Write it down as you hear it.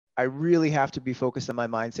I really have to be focused on my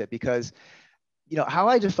mindset, because, how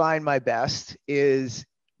I define my best is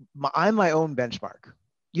I'm my own benchmark.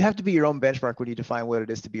 You have to be your own benchmark when you define what it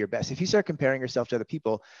is to be your best. If you start comparing yourself to other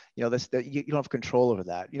people, you don't have control over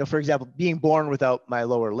that. For example, being born without my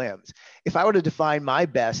lower limbs. If I were to define my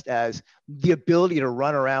best as the ability to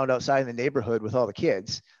run around outside in the neighborhood with all the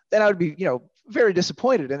kids, then I would be, very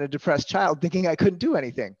disappointed and a depressed child thinking I couldn't do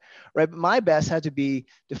anything, right? But my best had to be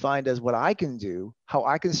defined as what I can do, how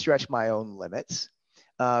I can stretch my own limits,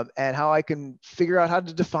 and how I can figure out how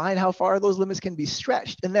to define how far those limits can be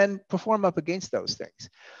stretched and then perform up against those things.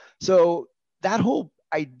 So that whole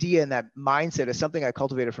idea and that mindset is something I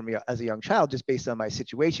cultivated from as a young child, just based on my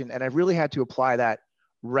situation. And I really had to apply that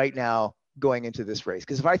right now going into this race.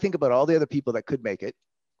 Because if I think about all the other people that could make it,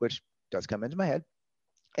 which does come into my head,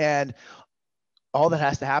 and all that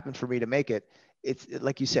has to happen for me to make it, it's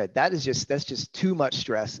like you said, that's just too much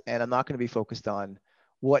stress. And I'm not going to be focused on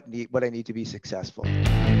what I need to be successful. Time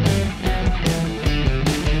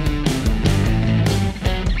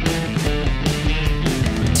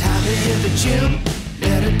to hit the gym,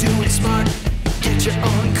 better do it smart. Get your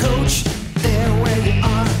own coach, there where you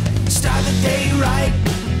are. Start the day right,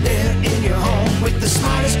 there in your home, with the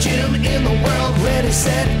smartest gym in the world. Ready,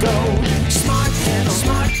 set, go. Smart panel,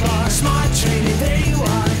 smart bar, smart training, there you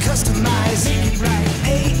are. Customizing it right,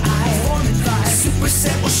 AI, form advice.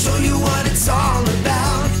 Superset will show you what it's all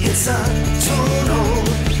about. It's a total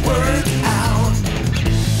workout.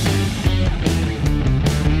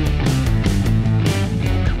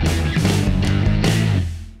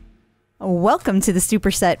 Welcome to the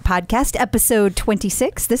Superset Podcast, episode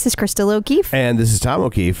 26. This is Crystal O'Keefe. And this is Tom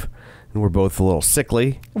O'Keefe. And we're both a little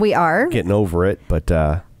sickly. We are. Getting over it,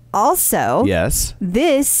 but... also, yes,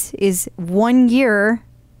 this is 1 year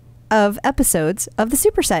of episodes of the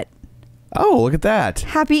Superset. Oh, look at that.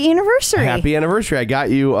 Happy anniversary. Happy anniversary. I got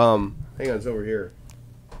you, hang on, it's over here.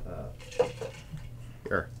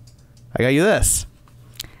 Here. I got you this.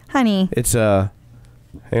 Honey. It's, hang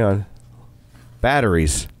on,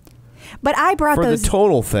 batteries. But I brought for those. The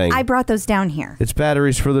tonal thing. I brought those down here. It's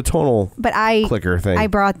batteries for the tonal clicker thing. I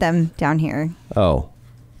brought them down here. Oh.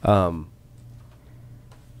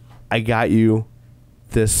 I got you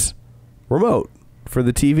this remote for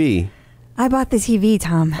the TV. I bought the TV,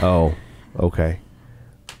 Tom. Oh, okay.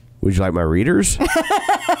 Would you like my readers?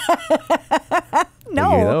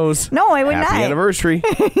 No. Those. No, I would not. Happy anniversary.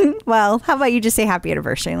 Well, how about you just say happy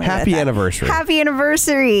anniversary? Happy anniversary. Happy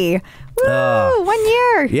anniversary. Woo! 1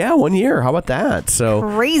 year. Yeah, 1 year. How about that? So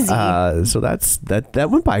crazy. So that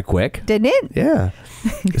went by quick. Didn't it? Yeah.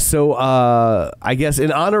 So I guess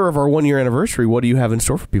in honor of our 1 year anniversary, what do you have in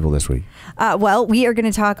store for people this week? Well, we are going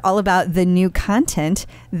to talk all about the new content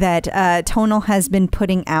that Tonal has been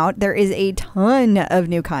putting out. There is a ton of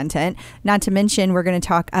new content. Not to mention, we're going to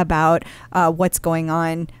talk about what's going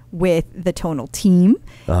on with the Tonal team,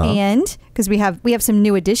 and because we have some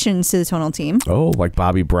new additions to the Tonal team. Oh, like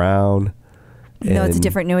Bobby Brown. No, it's a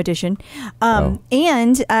different new addition.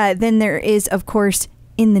 And then there is, of course,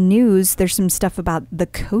 in the news, there's some stuff about the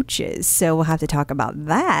coaches. So we'll have to talk about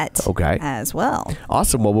that as well.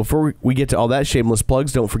 Awesome. Well, before we get to all that, shameless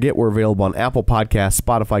plugs, don't forget we're available on Apple Podcasts,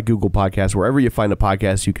 Spotify, Google Podcasts, wherever you find a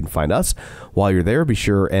podcast, you can find us. While you're there, be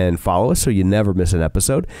sure and follow us so you never miss an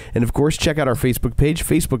episode. And of course, check out our Facebook page,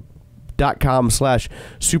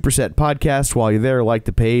 facebook.com/Superset Podcast. While you're there, like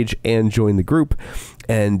the page and join the group.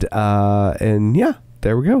 And yeah.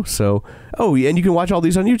 There we go. So, and you can watch all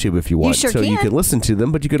these on YouTube if you want. You sure can. You can listen to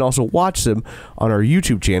them, but you can also watch them on our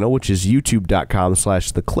YouTube channel, which is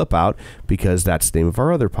youtube.com/theclipout, because that's the name of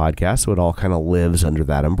our other podcast. So it all kind of lives under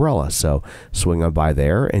that umbrella. So swing on by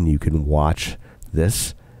there and you can watch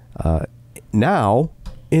this now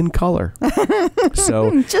in color.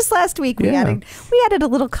 So just last week we added a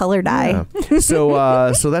little color dye.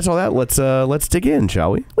 Yeah. So that's all that. Let's dig in,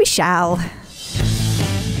 shall we? We shall.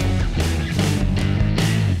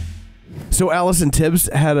 So Allison Tibbs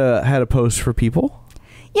had a post for people.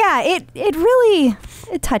 Yeah, it really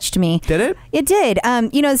touched me. Did it? It did.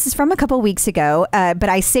 This is from a couple weeks ago, but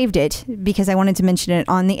I saved it because I wanted to mention it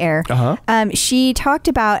on the air. Allison talked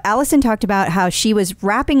about how she was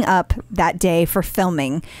wrapping up that day for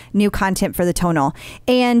filming new content for the Tonal,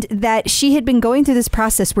 and that she had been going through this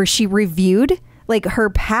process where she reviewed like her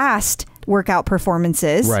past workout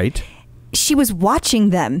performances. Right. She was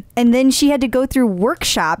watching them, and then she had to go through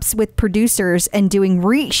workshops with producers and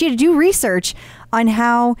she had to do research on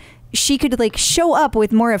how she could like show up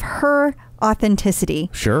with more of her authenticity.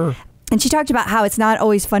 Sure. And she talked about how it's not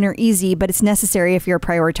always fun or easy, but it's necessary if you're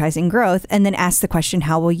prioritizing growth, and then asked the question,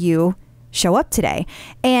 how will you show up today?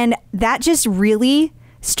 And that just really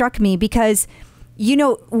struck me because you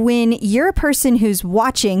know, when you're a person who's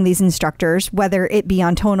watching these instructors, whether it be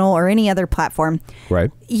on Tonal or any other platform,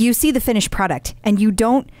 right, you see the finished product, and you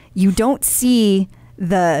don't see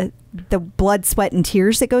the blood, sweat, and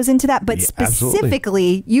tears that goes into that. But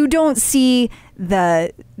specifically, you don't see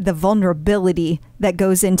the vulnerability that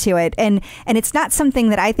goes into it, and it's not something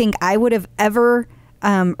that I think I would have ever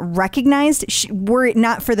recognized were it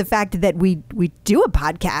not for the fact that we do a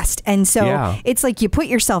podcast. And so it's like you put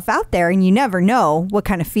yourself out there and you never know what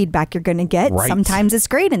kind of feedback you're going to get. Right. Sometimes it's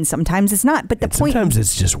great and sometimes it's not. But sometimes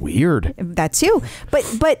it's just weird. That too.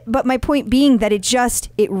 But my point being that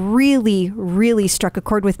it really, really struck a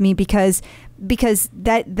chord with me because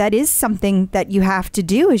that is something that you have to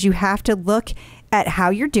do, is you have to look at how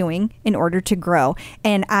you're doing in order to grow.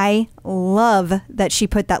 And I love that she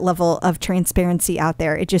put that level of transparency out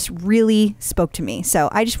there. It just really spoke to me. So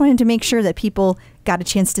I just wanted to make sure that people got a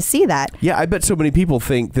chance to see that. Yeah, I bet so many people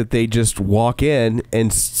think that they just walk in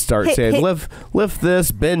and start saying, lift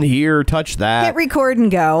this, bend here, touch that. Hit record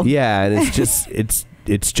and go. Yeah, and it's just, it's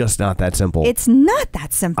just not that simple. It's not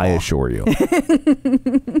that simple. I assure you.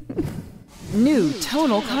 New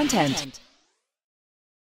Tonal content.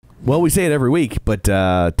 Well, we say it every week, but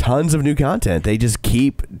tons of new content. They just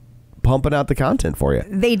keep pumping out the content for you.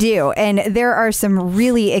 They do. And there are some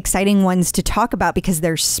really exciting ones to talk about because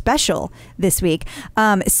they're special this week.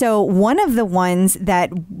 So one of the ones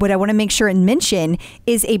that what I want to make sure and mention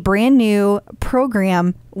is a brand new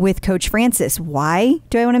program with Coach Francis. Why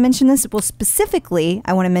do I want to mention this? Well, specifically,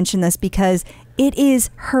 I want to mention this because it is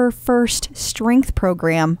her first strength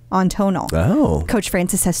program on Tonal. Oh. Coach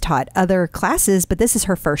Francis has taught other classes, but this is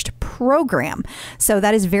her first program. So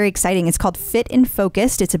that is very exciting. It's called Fit and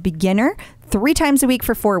Focused. It's a beginner, 3 times a week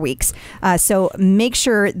for 4 weeks. So make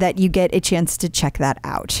sure that you get a chance to check that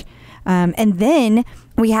out. And then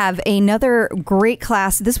we have another great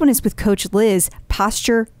class. This one is with Coach Liz,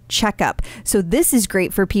 Posture Checkup. So this is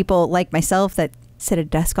great for people like myself that sit at a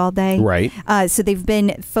desk all day. Right. So they've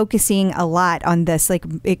been focusing a lot on this. Like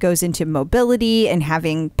it goes into mobility and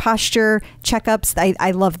having posture checkups.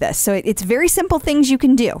 I love this. So it's very simple things you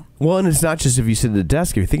can do. Well, and it's not just if you sit at a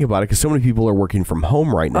desk. If you think about it, because so many people are working from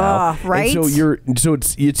home right now. Right. And so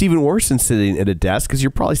it's even worse than sitting at a desk because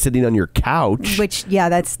you're probably sitting on your couch. Which, yeah,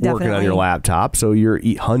 that's definitely working on your laptop. So you're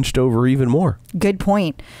hunched over even more. Good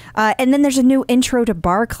point. And then there's a new intro to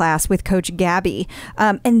bar class with Coach Gabby.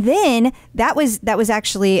 And then that was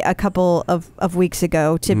actually a couple of weeks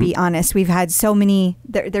ago, to be honest. We've had so many,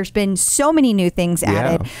 there's been so many new things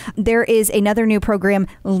added. There is another new program,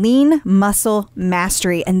 Lean Muscle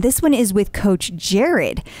Mastery. And this one is with Coach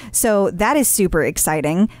Jared. So that is super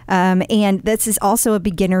exciting. And this is also a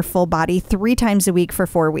beginner full body, 3 times a week for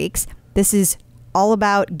 4 weeks. This is all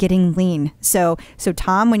about getting lean. So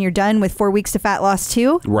Tom, when you're done with 4 weeks of fat loss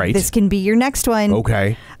 2, right, this can be your next one.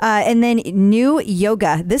 Okay. And then new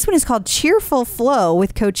yoga. This one is called Cheerful Flow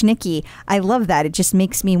with Coach Nikki. I love that. It just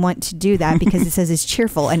makes me want to do that because it says it's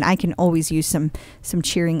cheerful, and I can always use some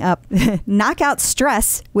cheering up. Knockout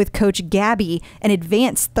Stress with Coach Gabby, an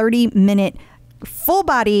advanced 30-minute full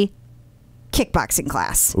body kickboxing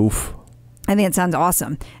class. Oof. I think it sounds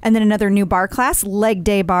awesome. And then another new bar class, Leg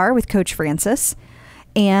Day Bar with Coach Francis.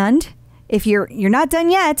 And if you're not done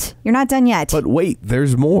yet, you're not done yet. But wait,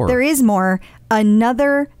 there's more. There is more.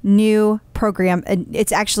 Another new program.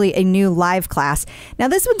 It's actually a new live class. Now,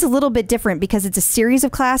 this one's a little bit different because it's a series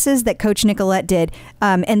of classes that Coach Nicolette did,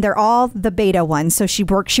 and they're all the beta ones. So she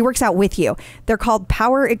works out with you. They're called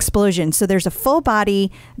Power Explosion. So there's a full body,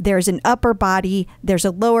 there's an upper body, there's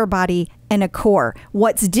a lower body, and a core.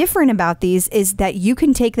 What's different about these is that you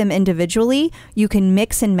can take them individually, you can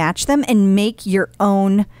mix and match them, and make your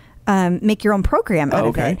own program out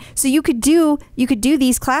of it. So you could do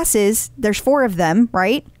these classes. There's 4 of them,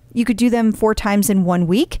 right? You could do them 4 times in 1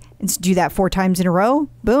 week and do that 4 times in a row.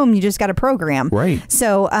 Boom, you just got a program. Right.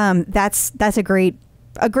 So that's a great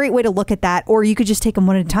way to look at that. Or you could just take them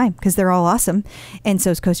one at a time because they're all awesome. And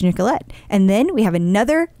so is Coach Nicolette. And then we have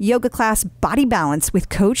another yoga class, Body Balance with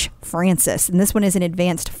Coach Francis. And this one is an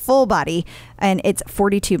advanced full body, and it's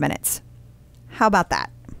 42 minutes. How about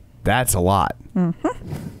that? That's a lot. Mm-hmm.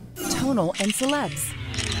 Tonal and celebs.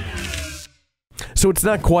 So it's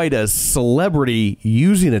not quite a celebrity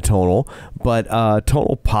using a Tonal, but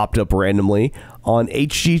Tonal popped up randomly on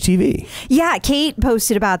HGTV. Yeah, Kate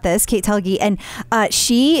posted about this, Kate Telge, and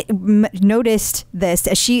she noticed this.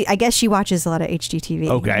 I guess she watches a lot of HGTV.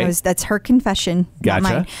 Okay. That's her confession, Gotcha.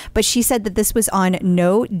 not mine. But she said that this was on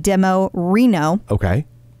No Demo Reno. Okay.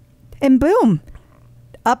 And boom,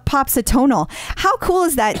 up pops a Tonal. How cool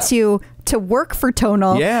is that to to work for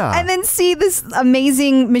Tonal. Yeah. And then see this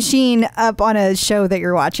amazing machine up on a show that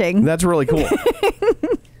you're watching. That's really cool.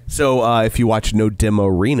 So if you watch No Demo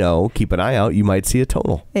Reno, keep an eye out. You might see a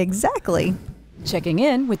Tonal. Exactly. Checking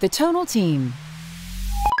in with the Tonal team.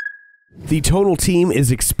 The Tonal team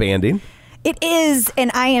is expanding. It is, and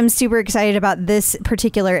I am super excited about this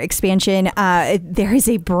particular expansion. There is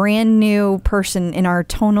a brand new person in our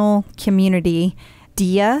Tonal community,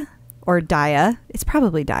 Dia or Dia. It's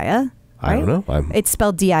probably Dia. Right? I don't know. It's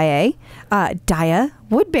spelled D-I-A. Dia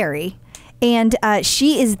Woodbury. And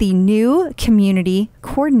she is the new community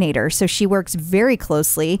coordinator. So she works very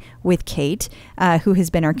closely with Kate, who has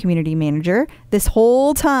been our community manager. This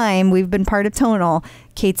whole time we've been part of Tonal,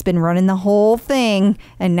 Kate's been running the whole thing.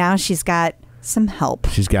 And now she's got some help.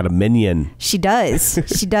 She's got a minion. She does.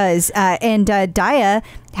 She does. And Dia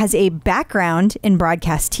has a background in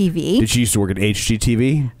broadcast TV. Did she used to work at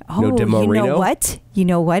HGTV? Oh, No Demo Reno? You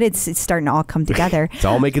know what? It's starting to all come together. It's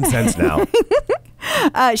all making sense now.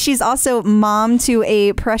 She's also mom to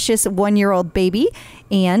a precious 1-year-old baby,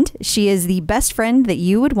 and she is the best friend that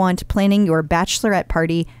you would want planning your bachelorette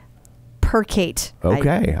party per Kate.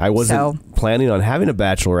 Okay. I wasn't planning on having a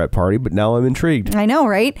bachelorette party, but now I'm intrigued. I know,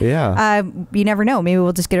 right? Yeah. You never know. Maybe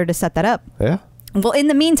we'll just get her to set that up. Yeah. Well, in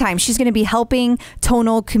the meantime, she's going to be helping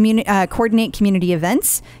Tonal coordinate community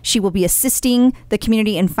events. She will be assisting the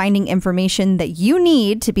community in finding information that you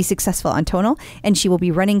need to be successful on Tonal, and she will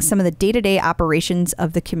be running some of the day-to-day operations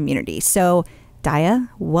of the community. So, Dia,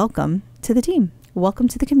 welcome to the team. Welcome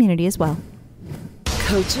to the community as well.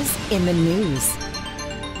 Coaches in the news.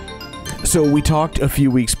 So we talked a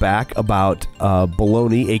few weeks back about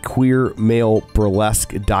Baloney, a queer male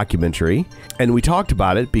burlesque documentary. And we talked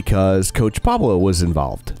about it because Coach Pablo was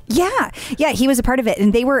involved. Yeah, he was a part of it.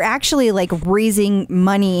 And they were actually like raising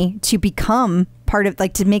money to become part of,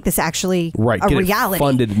 like, to make this actually a reality. It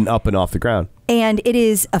funded and up and off the ground. And it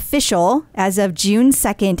is official as of June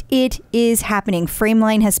 2nd. It is happening.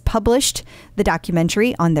 Frameline has published the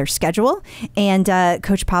documentary on their schedule, and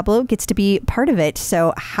Coach Pablo gets to be part of it.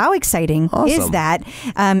 So how exciting is that?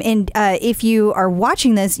 And if you are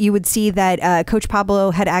watching this, you would see that Coach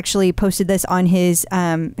Pablo had actually posted this on his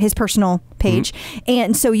personal page. Mm-hmm.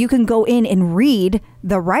 And so you can go in and read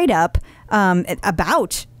the write-up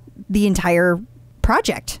about the entire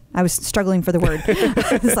project. I was struggling for the word.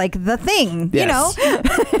 It's like the thing, yes. You know?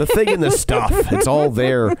 The thing and the stuff. It's all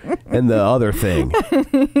there and the other thing.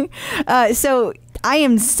 So I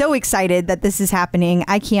am so excited that this is happening.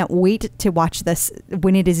 I can't wait to watch this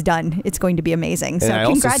when it is done. It's going to be amazing. So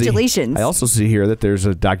congratulations. I also see here that there's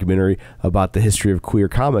a documentary about the history of queer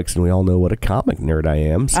comics, and we all know what a comic nerd I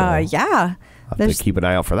am. So yeah. I'll have to keep an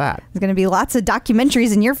eye out for that. There's going to be lots of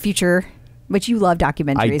documentaries in your future. But you love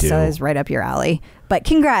documentaries, I do. So it's right up your alley. But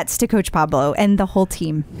congrats to Coach Pablo and the whole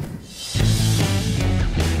team.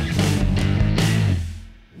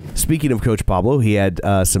 Speaking of Coach Pablo, he had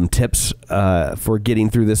some tips for getting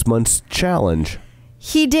through this month's challenge.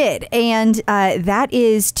 He did. And that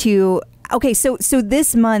is to... Okay, so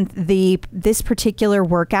this month, this particular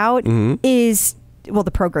workout is... Well,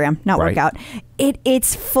 the program, not workout.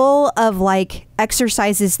 It's full of like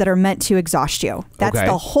exercises that are meant to exhaust you. That's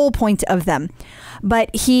the whole point of them.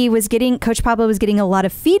 But Coach Pablo was getting a lot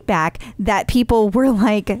of feedback that people were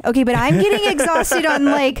like, okay, but I'm getting exhausted on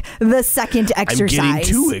like the second exercise. I'm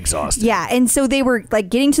getting too exhausted. Yeah. And so they were like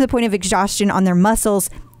getting to the point of exhaustion on their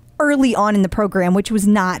muscles early on in the program, which was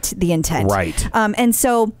not the intent. Right. And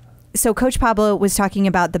so Coach Pablo was talking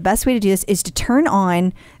about the best way to do this is to turn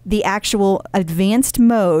on the actual advanced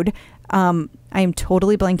mode. I am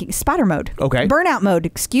totally blanking. Spotter mode. Okay. Burnout mode.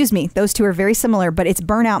 Excuse me. Those two are very similar, but it's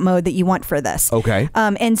burnout mode that you want for this. Okay.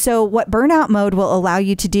 And so what burnout mode will allow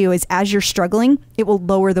you to do is as you're struggling, it will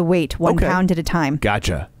lower the weight 1 pound at a time.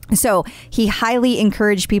 Gotcha. So he highly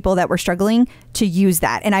encouraged people that were struggling to use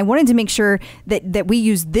that. And I wanted to make sure that we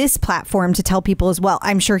use this platform to tell people as well.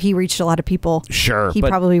 I'm sure he reached a lot of people. Sure. He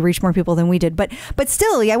probably reached more people than we did. But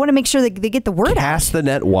still, I want to make sure that they get the word out. Cast the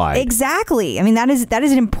net wide. Exactly. I mean, that is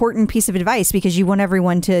an important piece of advice because you want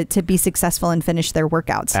everyone to be successful and finish their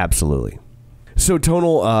workouts. Absolutely. So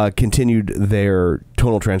Tonal continued their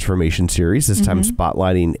Tonal Transformation series, this time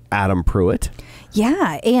spotlighting Adam Pruett.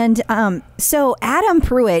 Yeah. And so Adam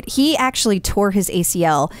Pruett, he actually tore his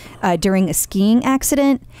ACL during a skiing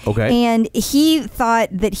accident. Okay. And he thought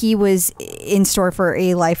that he was in store for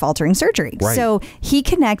a life-altering surgery. Right. So he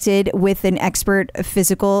connected with an expert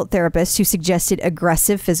physical therapist who suggested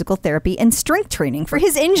aggressive physical therapy and strength training for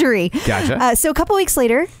his injury. Gotcha. So a couple weeks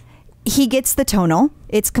later, he gets the Tonal.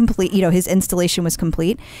 It's complete. You know, his installation was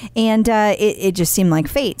complete. And it just seemed like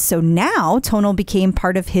fate. So now Tonal became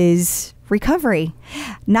part of his recovery.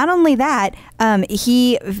 Not only that,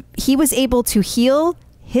 he was able to heal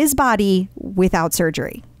his body without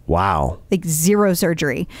surgery. Wow. Like zero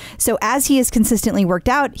surgery. So as he has consistently worked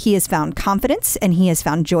out, he has found confidence and he has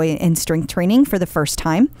found joy in strength training for the first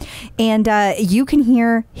time. And you can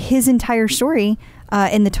hear his entire story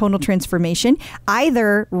in the Tonal Transformation.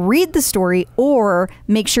 Either read the story or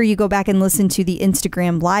make sure you go back and listen to the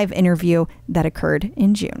Instagram live interview that occurred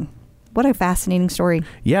in June. What a fascinating story.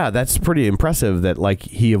 Yeah, that's pretty impressive that like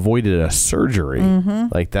he avoided a surgery.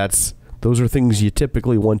 Like those are things you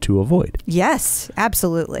typically want to avoid. Yes,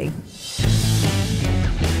 absolutely.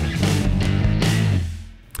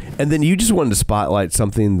 And then you just wanted to spotlight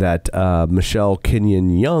something that Michelle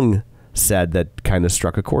Kenyon Young said that kind of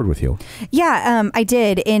struck a chord with you. Yeah, I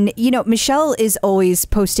did. And, Michelle is always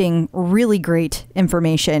posting really great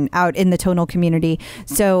information out in the tonal community.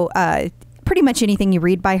 So, pretty much anything you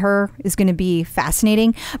read by her is going to be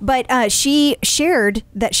fascinating. But she shared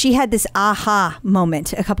that she had this aha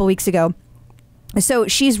moment a couple weeks ago. So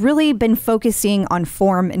she's really been focusing on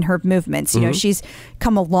form in her movements. She's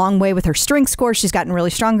come a long way with her strength score. She's gotten really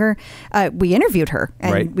stronger. We interviewed her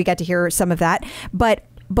and we got to hear some of that.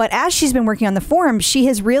 But as she's been working on the form, she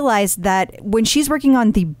has realized that when she's working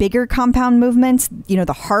on the bigger compound movements,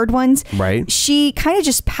 the hard ones, she kind of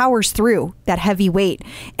just powers through that heavy weight.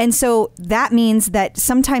 And so that means that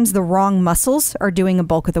sometimes the wrong muscles are doing a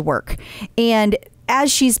bulk of the work. And as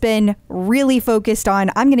she's been really focused on,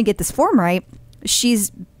 I'm going to get this form right,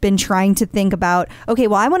 she's been trying to think about, okay,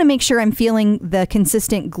 well, I want to make sure I'm feeling the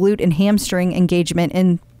consistent glute and hamstring engagement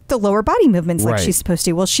in the lower body movements like she's supposed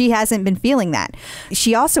to. Well, she hasn't been feeling that.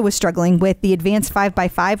 She also was struggling with the advanced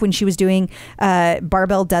 5x5 when she was doing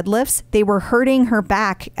barbell deadlifts. They were hurting her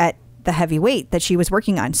back at the heavy weight that she was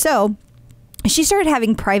working on. So she started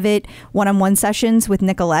having private one-on-one sessions with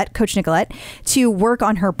Coach Nicolette, to work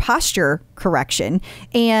on her posture correction.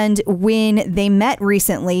 And when they met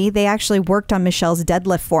recently, they actually worked on Michelle's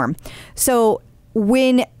deadlift form. So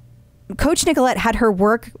when Coach Nicolette had her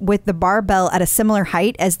work with the barbell at a similar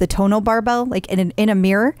height as the tonal barbell, like in a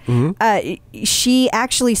mirror, she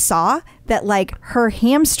actually saw that like her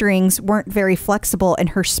hamstrings weren't very flexible and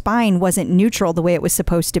her spine wasn't neutral the way it was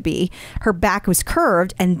supposed to be. Her back was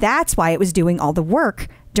curved, and that's why it was doing all the work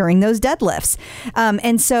during those deadlifts.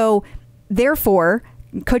 And so therefore,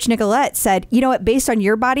 Coach Nicolette said, you know what, based on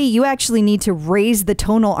your body, you actually need to raise the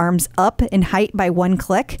tonal arms up in height by 1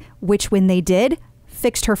 click, which when they did,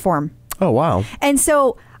 fixed her form. Oh, wow. And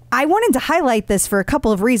so I wanted to highlight this for a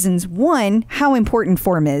couple of reasons. One, how important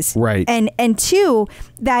form is. Right. And two,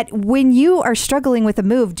 that when you are struggling with a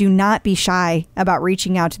move, do not be shy about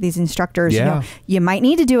reaching out to these instructors. Yeah. You might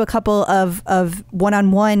need to do a couple of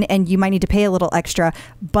one-on-one and you might need to pay a little extra,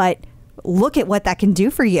 but look at what that can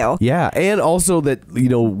do for you. Yeah, and also that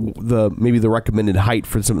maybe the recommended height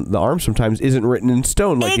for the arms sometimes isn't written in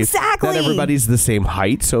stone. Like exactly. Not everybody's the same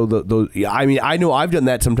height. So I know I've done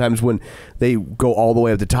that sometimes when they go all the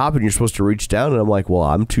way at the top and you're supposed to reach down, and I'm like, well,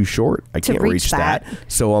 I'm too short. I can't reach that.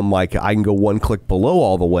 So I'm like, I can go 1 click below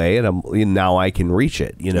all the way, and now I can reach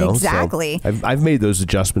it. Exactly. So I've made those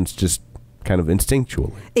adjustments just kind of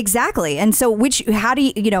instinctually. Exactly. And so how do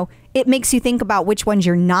you, it makes you think about which ones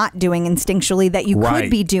you're not doing instinctually that you could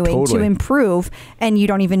be doing to improve, and you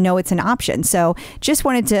don't even know it's an option. So just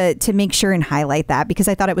wanted to make sure and highlight that because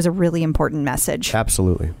I thought it was a really important message.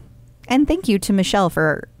 Absolutely. And thank you to Michelle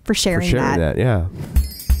for sharing that. Yeah.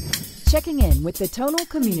 Checking in with the tonal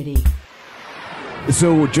community.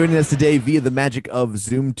 So joining us today via the magic of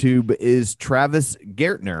ZoomTube is Travis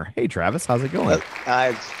Gaertner. Hey, Travis, how's it going?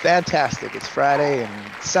 It's fantastic. It's Friday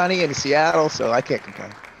and sunny in Seattle, so I can't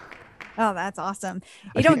complain. Oh, that's awesome.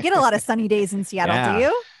 You don't get a lot of sunny days in Seattle, do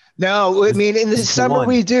you? No, I mean in the summer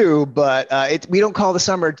we do, but we don't call the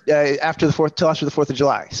summer after the 4th of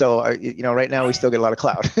July. So right now we still get a lot of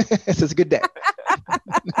cloud. So it's a good day.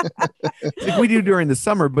 Like we do during the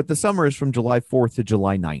summer, but the summer is from July 4th to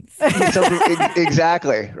July 9th.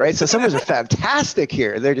 Exactly, right? So summers are fantastic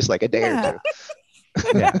here. They're just like a day or two.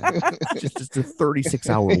 Yeah. just a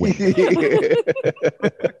 36-hour wait.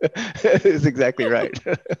 That's exactly right.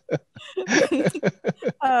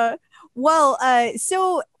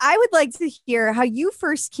 So I would like to hear how you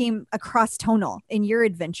first came across tonal in your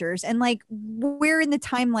adventures, and like where in the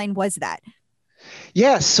timeline was that?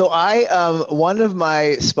 Yes. So one of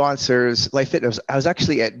my sponsors, Life Fitness, I was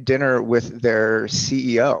actually at dinner with their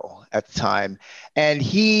CEO at the time, and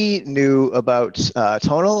he knew about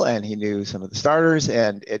tonal, and he knew some of the starters,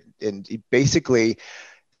 and he basically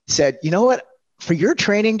said, you know what, for your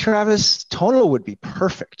training, Travis, tonal would be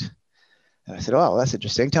perfect. And I said, oh, that's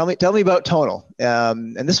interesting. Tell me about tonal.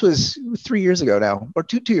 And this was 3 years ago now, or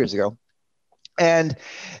two years ago. And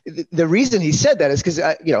the reason he said that is because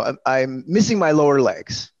I'm missing my lower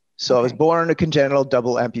legs. So I was born a congenital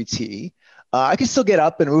double amputee. I can still get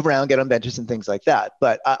up and move around, get on benches and things like that,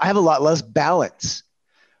 but I have a lot less balance,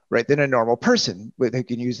 right, than a normal person. They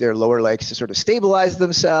can use their lower legs to sort of stabilize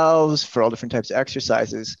themselves for all different types of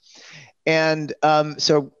exercises. And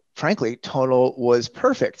so frankly, tonal was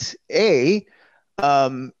perfect. I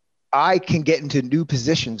can get into new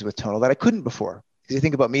positions with tonal that I couldn't before. Because you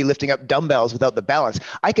think about me lifting up dumbbells without the balance,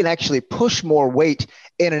 I can actually push more weight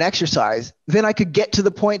in an exercise than I could get to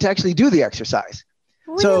the point to actually do the exercise.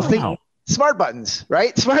 Really? So think smart buttons,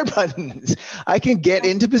 right? Smart buttons. I can get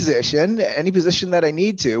into position, any position that I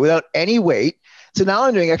need to without any weight. So now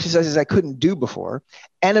I'm doing exercises I couldn't do before,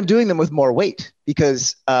 and I'm doing them with more weight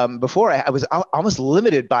because before I was almost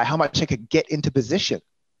limited by how much I could get into position.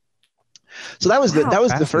 So that was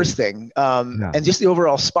the first thing. And just the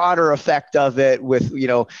overall spotter effect of it with,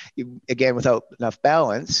 again, without enough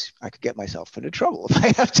balance, I could get myself into trouble if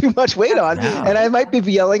I have too much weight on, and I might be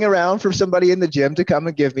yelling around for somebody in the gym to come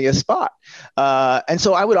and give me a spot. And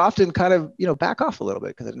so I would often kind of, back off a little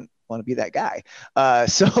bit because I didn't want to be that guy.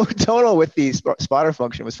 So tonal with the spotter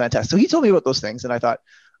function was fantastic. So he told me about those things and I thought,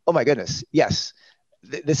 oh my goodness, yes,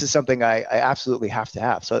 this is something I absolutely have to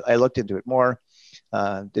have. So I looked into it more.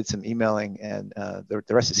 Did some emailing, and the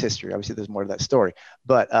rest is history. Obviously, there's more to that story,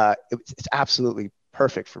 but it's absolutely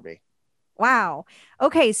perfect for me. Wow.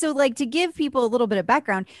 Okay. So to give people a little bit of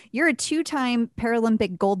background, you're a 2-time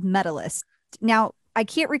Paralympic gold medalist. Now, I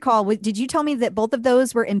can't recall, did you tell me that both of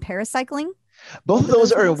those were in paracycling? Both of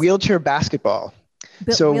those are in wheelchair basketball.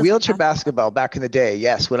 So wheelchair basketball back in the day,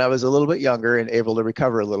 yes, when I was a little bit younger and able to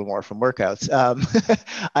recover a little more from workouts,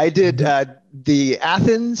 I did the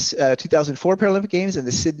Athens 2004 Paralympic Games and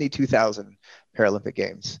the Sydney 2000 Paralympic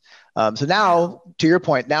Games. So now, to your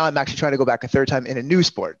point, now I'm actually trying to go back a third time in a new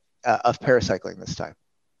sport of paracycling this time.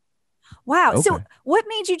 Wow. Okay. So what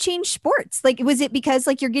made you change sports? Was it because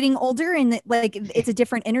you're getting older and it's a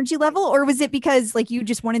different energy level, or was it because you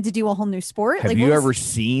just wanted to do a whole new sport? Have you ever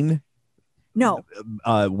seen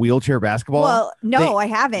wheelchair basketball? Well, no, I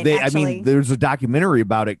haven't. Actually. There's a documentary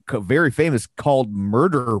about it, very famous, called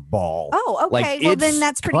Murder Ball. Oh, okay. Well, then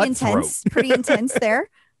that's pretty intense. Pretty intense there.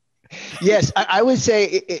 Yes, I would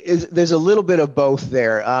say there's a little bit of both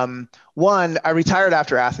there. One, I retired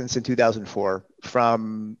after Athens in 2004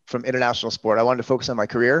 from international sport. I wanted to focus on my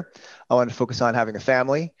career. I wanted to focus on having a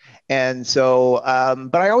family. And so,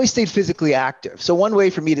 but I always stayed physically active. So one way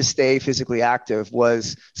for me to stay physically active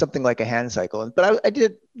was something like a hand cycle. But I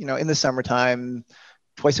did, in the summertime,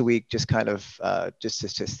 twice a week, just kind of just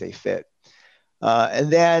to stay fit. And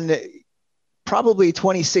then probably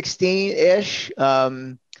 2016-ish,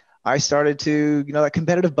 I started to, that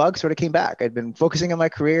competitive bug sort of came back. I'd been focusing on my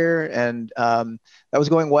career and that was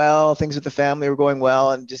going well. Things with the family were going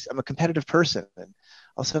well. And I'm a competitive person. And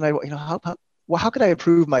all of a sudden, how could I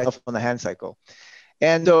improve myself on the hand cycle?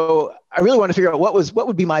 And so I really wanted to figure out what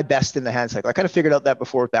would be my best in the hand cycle. I kind of figured out that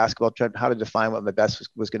before with basketball, trying how to define what my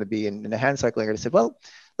best was going to be in the hand cycling. I said, well,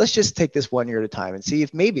 let's just take this 1 year at a time and see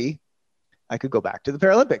if maybe I could go back to the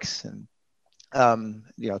Paralympics. And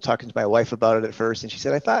talking to my wife about it at first, and she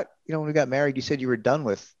said, I thought, when we got married, you said you were done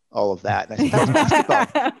with all of that. And I said, that was basketball.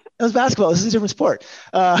 That was basketball. This is a different sport.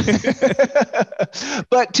 But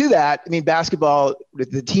to that, basketball,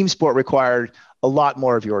 the team sport required a lot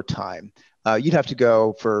more of your time. You'd have to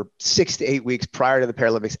go for 6 to 8 weeks prior to the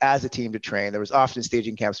Paralympics as a team to train. There was often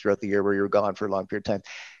staging camps throughout the year where you were gone for a long period of time.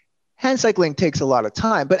 Hand cycling takes a lot of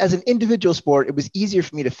time, but as an individual sport, it was easier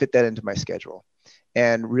for me to fit that into my schedule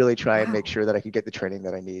and really try and make sure that I could get the training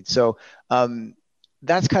that I need. So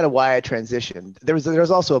that's kind of why I transitioned. There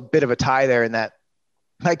was also a bit of a tie there in that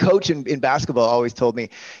my coach in basketball always told me,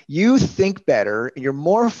 you think better and you're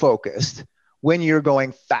more focused when you're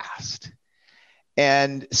going fast.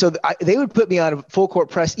 And so they would put me on a full court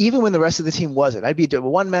press even when the rest of the team wasn't. I'd be a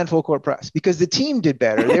one-man full court press because the team did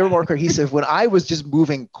better. They were more cohesive when I was just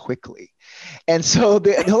moving quickly. And so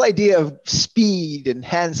the whole idea of speed and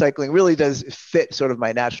hand cycling really does fit sort of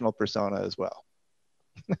my national persona as well.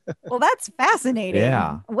 Well, that's fascinating.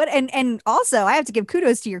 Yeah. And also I have to give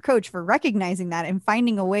kudos to your coach for recognizing that and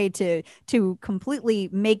finding a way to completely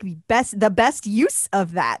make the best use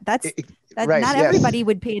of that. Right, not everybody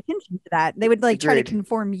would pay attention to that. They would try to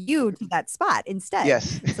conform you to that spot instead.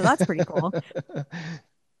 Yes. So that's pretty cool.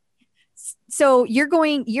 So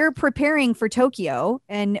you're preparing for Tokyo,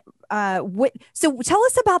 and so tell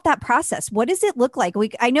us about that process. What does it look like?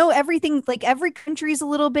 I know everything, every country is a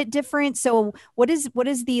little bit different. So what is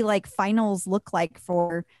the finals look like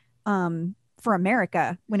for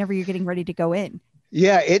America whenever you're getting ready to go in?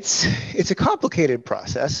 Yeah, it's a complicated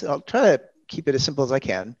process. I'll try to keep it as simple as I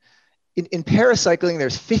can. In paracycling,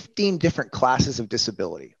 there's 15 different classes of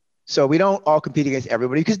disability. So we don't all compete against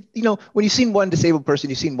everybody because, when you've seen one disabled person,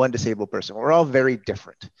 you've seen one disabled person. We're all very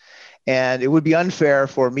different. And it would be unfair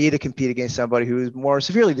for me to compete against somebody who is more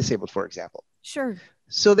severely disabled, for example. Sure.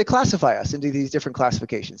 So they classify us into these different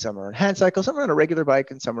classifications. Some are on hand cycle, some are on a regular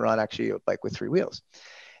bike, and some are on actually a bike with 3 wheels.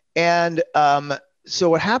 And so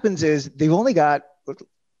what happens is they've only got,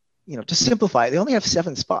 to simplify it, they only have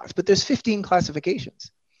 7 spots, but there's 15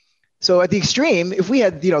 classifications. So at the extreme, if we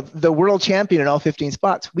had, the world champion in all 15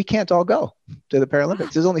 spots, we can't all go to the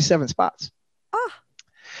Paralympics. There's only 7 spots.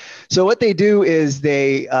 So what they do is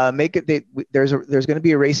they make it, there's going to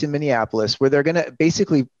be a race in Minneapolis where they're going to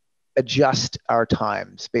basically adjust our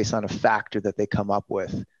times based on a factor that they come up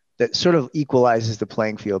with that sort of equalizes the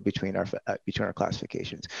playing field between our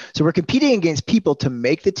classifications. So we're competing against people to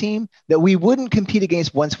make the team that we wouldn't compete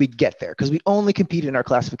against once we get there, because we only compete in our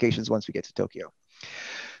classifications once we get to Tokyo.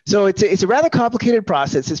 So it's a rather complicated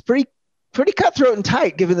process. It's pretty cutthroat and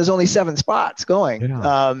tight, given there's only 7 spots going.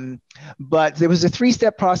 Yeah. But there was a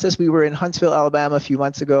 3-step process. We were in Huntsville, Alabama a few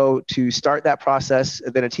months ago to start that process.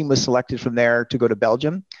 Then a team was selected from there to go to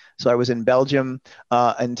Belgium. So I was in Belgium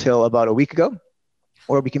until about a week ago,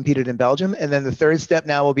 where we competed in Belgium. And then the 3rd step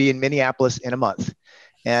now will be in Minneapolis in a month.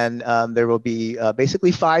 And there will be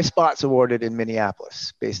basically 5 spots awarded in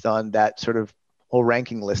Minneapolis based on that sort of whole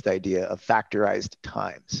ranking list idea of factorized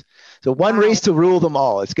times. So one race to rule them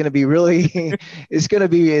all. It's going to be really, it's going to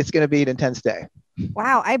be an intense day.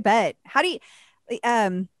 Wow. I bet. How do you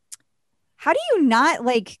not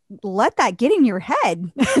let that get in your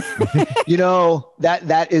head?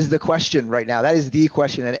 That is the question right now. That is the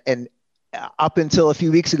question. And up until a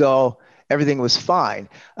few weeks ago, everything was fine.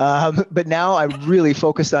 But now I'm really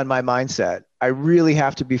focused on my mindset. I really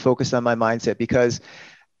have to be focused on my mindset because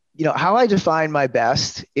how I define my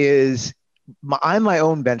best is I'm my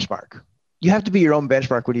own benchmark. You have to be your own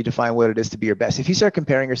benchmark when you define what it is to be your best. If you start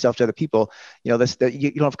comparing yourself to other people, you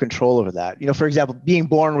don't have control over that. For example, being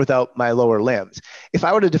born without my lower limbs. If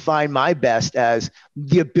I were to define my best as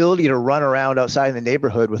the ability to run around outside in the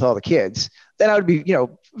neighborhood with all the kids, then I would be,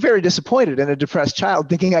 very disappointed and a depressed child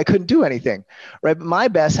thinking I couldn't do anything, right? But my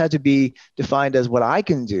best had to be defined as what I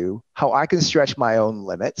can do, how I can stretch my own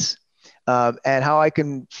limits, and how I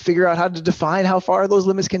can figure out how to define how far those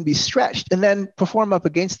limits can be stretched and then perform up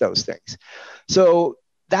against those things. So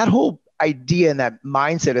that whole idea and that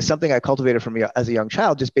mindset is something I cultivated from as a young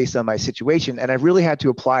child, just based on my situation. And I've really had to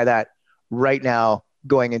apply that right now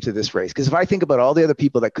going into this race. Because if I think about all the other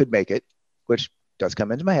people that could make it, which does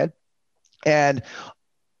come into my head, and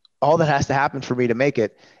all that has to happen for me to make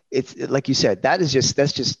it, it's like you said, that's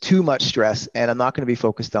just too much stress. And I'm not going to be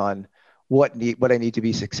focused on what I need to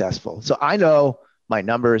be successful. So I know my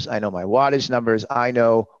numbers, I know my wattage numbers, I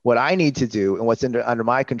know what I need to do and what's under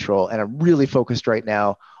my control. And I'm really focused right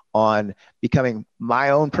now on becoming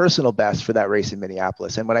my own personal best for that race in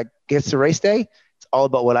Minneapolis. And when I get to race day, it's all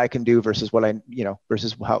about what I can do versus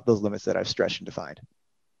versus how those limits that I've stretched and defined.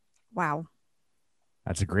 Wow.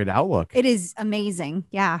 That's a great outlook. It is amazing.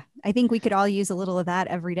 Yeah. I think we could all use a little of that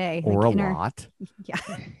every day. Or a lot. Yeah.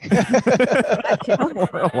 Or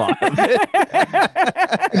a lot.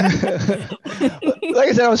 Like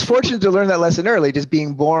I said, I was fortunate to learn that lesson early, just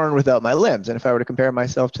being born without my limbs. And if I were to compare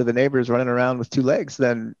myself to the neighbors running around with 2 legs,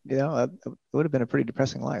 then, it would have been a pretty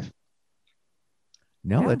depressing life.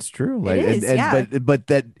 No, yeah. That's true. It is, yeah. But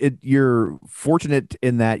you're fortunate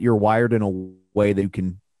in that you're wired in a way that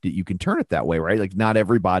you can turn it that way, right? Like not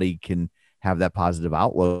everybody can have that positive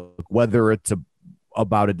outlook, whether it's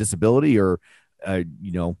about a disability or,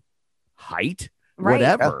 height, right.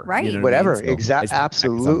 whatever, right. Whatever. I mean? So Exactly.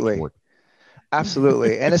 Absolutely.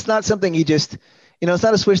 Absolutely. And it's not something you just, it's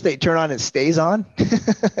not a switch that you turn on and stays on.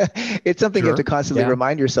 It's something you have to constantly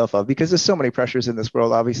remind yourself of, because there's so many pressures in this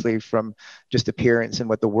world, obviously, from just appearance and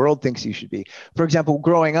what the world thinks you should be. For example,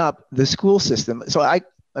 growing up, the school system. So I'm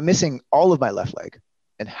missing all of my left leg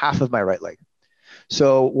and half of my right leg.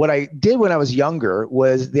 So what I did when I was younger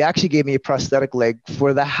was they actually gave me a prosthetic leg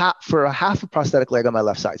for a half a prosthetic leg on my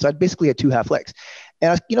left side. So I basically had 2 half legs.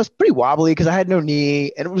 And it's pretty wobbly because I had no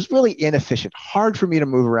knee, and it was really inefficient, hard for me to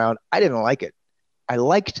move around. I didn't like it. I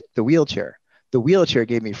liked the wheelchair. The wheelchair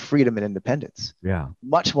gave me freedom and independence. Yeah.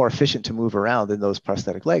 Much more efficient to move around than those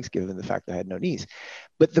prosthetic legs, given the fact that I had no knees.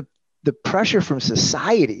 But the pressure from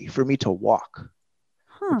society for me to walk,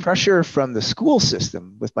 the pressure from the school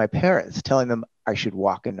system with my parents telling them I should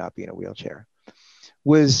walk and not be in a wheelchair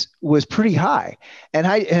was pretty high. And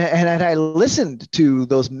I listened to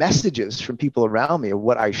those messages from people around me of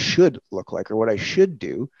what I should look like or what I should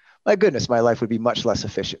do. my goodness, my life would be much less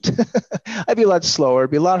efficient. I'd be a lot slower,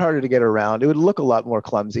 it'd be a lot harder to get around. It would look a lot more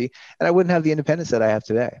clumsy, and I wouldn't have the independence that I have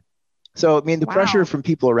today. So, I mean, the pressure from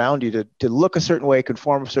people around you to look a certain way,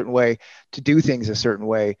 conform a certain way, to do things a certain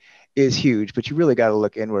way is huge, but you really got to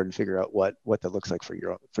look inward and figure out what that looks like for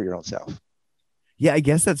your own self. Yeah, I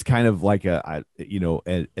guess that's kind of like an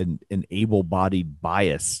able-bodied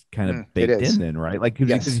bias kind of baked in then, right? Like,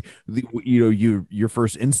 yes. Your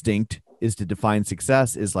first instinct is to define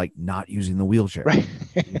success is like not using the wheelchair, right?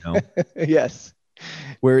 Yes.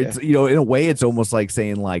 Where it's, in a way, it's almost like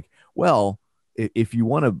saying like, well, if you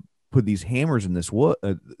want to put these hammers in this wood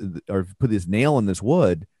or put this nail in this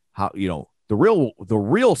wood, how, the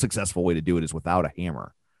real successful way to do it is without a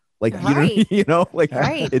hammer. Like, right.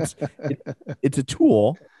 Right. It's a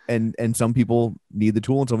tool, and some people need the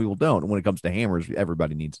tool and some people don't. And when it comes to hammers,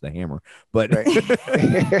 everybody needs the hammer. But right.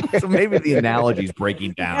 So maybe the analogy is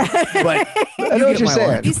breaking down. But I know what you're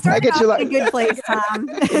saying. You started off in a good place, Tom.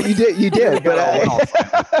 You did. But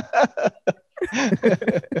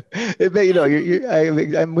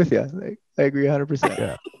I'm with you. I agree 100%.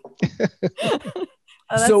 Yeah.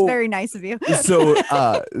 Oh, that's very nice of you.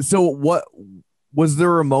 So what was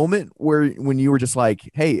there a moment when you were just like,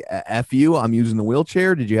 hey, F you, I'm using the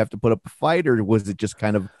wheelchair? Did you have to put up a fight, or was it just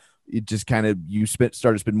kind of you started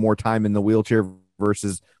to spend more time in the wheelchair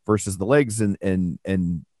versus the legs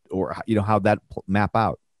and or how'd that map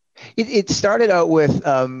out? It started out with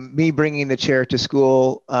me bringing the chair to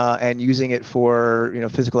school and using it for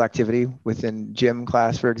physical activity within gym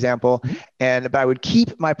class, for example. And I would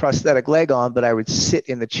keep my prosthetic leg on, but I would sit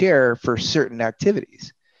in the chair for certain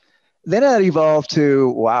activities. Then it evolved to,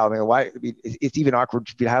 wow, why? It's even awkward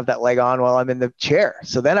to have that leg on while I'm in the chair.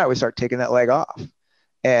 So then I would start taking that leg off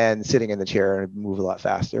and sitting in the chair and move a lot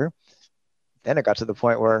faster. Then it got to the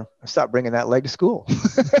point where I stopped bringing that leg to school.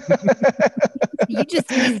 You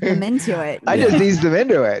just eased them into it. I just eased them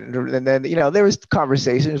into it. And then, there was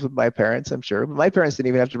conversations with my parents, I'm sure. But my parents didn't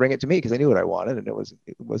even have to bring it to me because they knew what I wanted, and it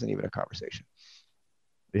wasn't even a conversation.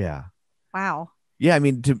 Yeah. Wow. Yeah, I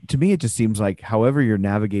mean, to me, it just seems like however you're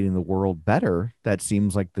navigating the world better, that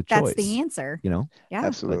seems like the choice. That's the answer. Yeah.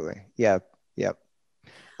 Absolutely. Yeah.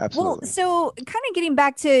 Absolutely. Well, so kind of getting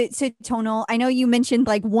back to Tonal, I know you mentioned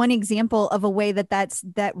like one example of a way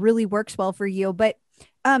that really works well for you, but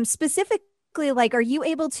specifically, like, are you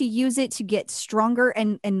able to use it to get stronger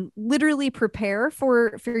and literally prepare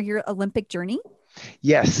for your Olympic journey?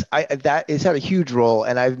 Yes, that has had a huge role,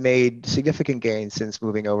 and I've made significant gains since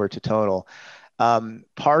moving over to Tonal.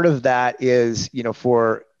 Part of that is,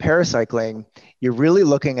 for paracycling, you're really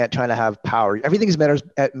looking at trying to have power. Everything is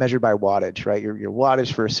measured by wattage, right? Your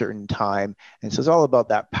wattage for a certain time. And so it's all about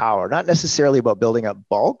that power, not necessarily about building up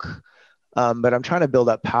bulk, but I'm trying to build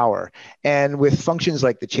up power. And with functions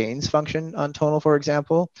like the chains function on Tonal, for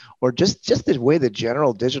example, or just the way the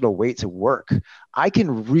general digital weights work, I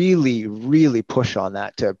can really, really push on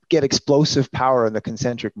that to get explosive power in the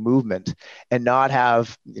concentric movement and not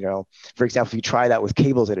have, for example, if you try that with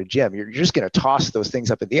cables at a gym, you're just going to toss those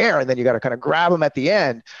things up in the air, and then you got to kind of grab them at the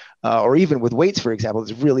end. Or even with weights, for example,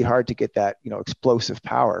 it's really hard to get that, explosive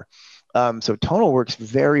power. So Tonal works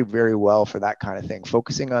very, very well for that kind of thing,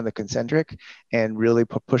 focusing on the concentric and really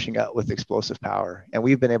pushing out with explosive power. And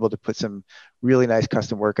we've been able to put some really nice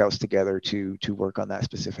custom workouts together to work on that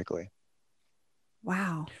specifically.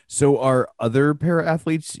 Wow. So are other para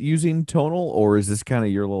athletes using Tonal, or is this kind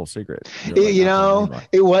of your little secret?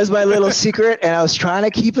 It was my little secret, and I was trying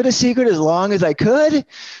to keep it a secret as long as I could,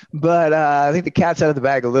 but I think the cat's out of the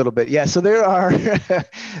bag a little bit. Yeah. So there are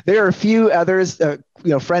a few others,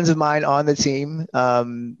 friends of mine on the team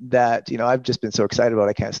that, I've just been so excited about,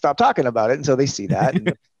 I can't stop talking about it. And so they see that.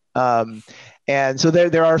 And so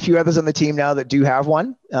there are a few others on the team now that do have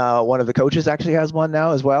one. One of the coaches actually has one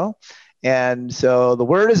now as well. And so the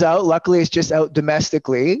word is out. Luckily, it's just out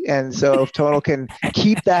domestically. And so if Tonal can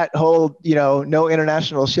keep that whole, no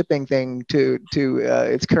international shipping thing to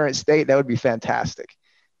its current state, that would be fantastic.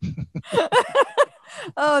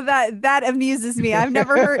 Oh, that amuses me. I have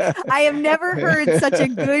never heard such a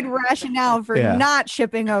good rationale for not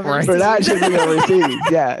shipping overseas. For not shipping overseas.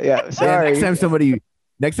 Yeah. Sorry.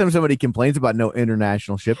 Next time somebody complains about no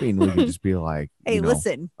international shipping, we can just be like, hey,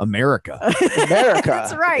 listen, America.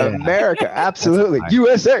 That's right. America. Absolutely. Right.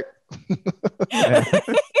 USA. Yeah.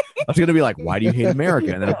 I was going to be like, why do you hate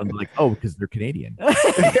America? And then I'm like, oh, because they're Canadian. That's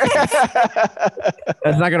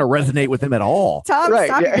not going to resonate with them at all. Tom,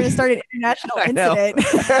 stop. You're going to start an international incident.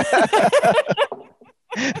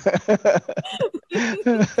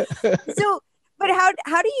 So, But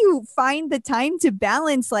how do you find the time to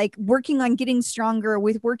balance like working on getting stronger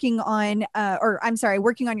with working on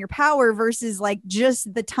working on your power versus like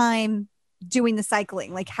just the time doing the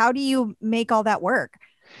cycling? Like how do you make all that work?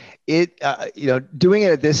 Doing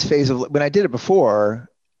it at this phase of when I did it before,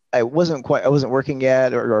 I wasn't working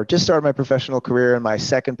yet or just started my professional career in my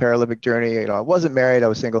second Paralympic journey. I wasn't married, I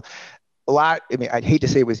was single. I'd hate to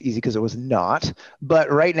say it was easy because it was not, but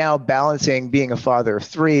right now balancing being a father of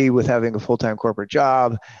 3 with having a full-time corporate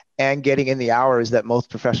job and getting in the hours that most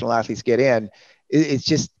professional athletes get in,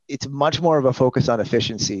 it's much more of a focus on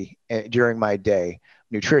efficiency during my day.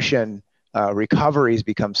 Nutrition, recoveries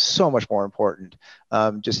become so much more important.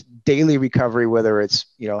 Just daily recovery, whether it's,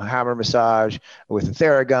 hammer massage with a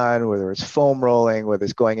Theragun, whether it's foam rolling, whether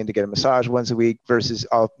it's going in to get a massage once a week versus,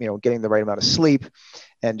 getting the right amount of sleep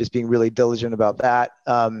and just being really diligent about that.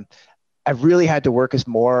 I've really had to work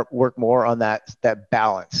more on that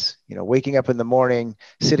balance, waking up in the morning,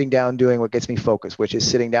 sitting down, doing what gets me focused, which is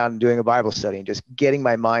sitting down and doing a Bible study and just getting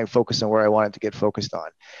my mind focused on where I want it to get focused on.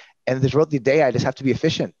 And throughout the day, I just have to be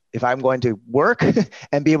efficient. If I'm going to work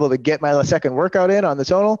and be able to get my second workout in on the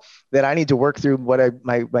tonal, then I need to work through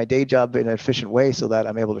my day job in an efficient way so that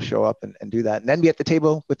I'm able to show up and do that. And then be at the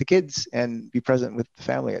table with the kids and be present with the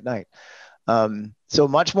family at night. So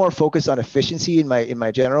much more focused on efficiency in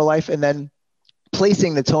my general life, and then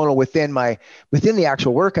placing the tonal within the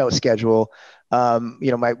actual workout schedule. I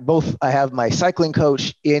have my cycling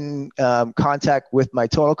coach in contact with my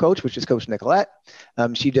tonal coach, which is Coach Nicolette.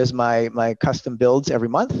 She does my custom builds every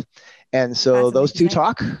month. And so those two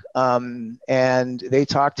talk, and they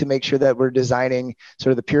talk to make sure that we're designing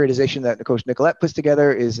sort of the periodization that Coach Nicolette puts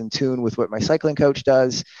together is in tune with what my cycling coach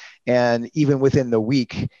does. And even within the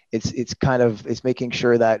week, it's making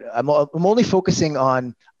sure that I'm only focusing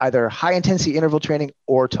on either high intensity interval training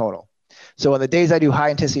or tonal. So on the days I do high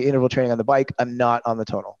intensity interval training on the bike, I'm not on the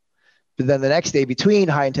tonal. But then the next day between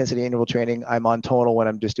high intensity interval training, I'm on tonal when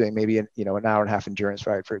I'm just doing maybe an hour and a half endurance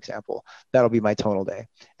ride, for example. That'll be my tonal day.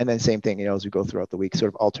 And then same thing, as we go throughout the week, sort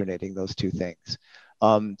of alternating those two things.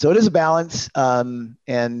 So it is a balance.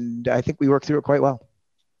 And I think we work through it quite well.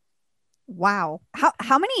 Wow.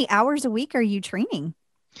 How many hours a week are you training?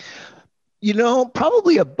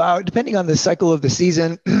 Probably about, depending on the cycle of the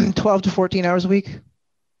season, 12 to 14 hours a week.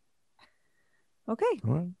 Okay.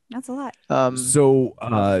 That's a lot.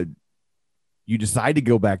 So you decide to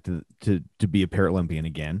go back to be a Paralympian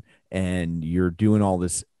again, and you're doing all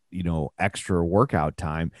this, extra workout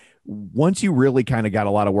time. Once you really kind of got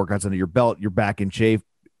a lot of workouts under your belt, you're back in shape.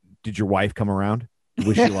 Did your wife come around?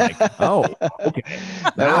 Was she like, oh, okay,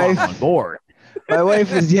 now I'm on board? My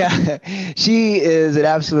wife is, she is an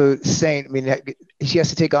absolute saint. I mean, she has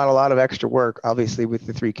to take on a lot of extra work, obviously, with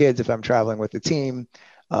the 3 kids if I'm traveling with the team.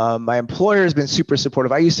 My employer has been super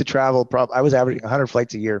supportive. I used to travel, I was averaging 100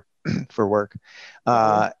 flights a year for work.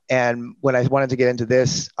 And when I wanted to get into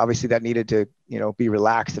this, obviously that needed to, be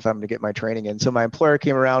relaxed if I'm going to get my training in. So my employer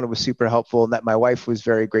came around and was super helpful, and that my wife was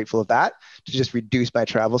very grateful of that, to just reduce my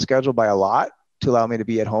travel schedule by a lot to allow me to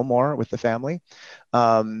be at home more with the family.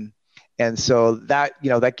 And so that,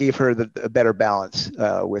 that gave her a better balance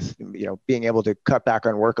with, being able to cut back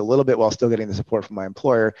on work a little bit while still getting the support from my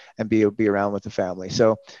employer and be around with the family.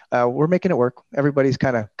 So we're making it work. Everybody's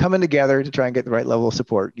kind of coming together to try and get the right level of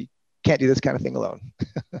support. You can't do this kind of thing alone.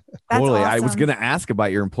 Totally. Awesome. I was going to ask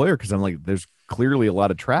about your employer because I'm like, there's clearly a lot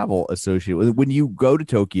of travel associated with it. When you go to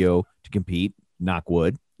Tokyo to compete, knock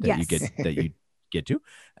wood, that you get to.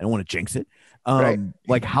 I don't want to jinx it. Right.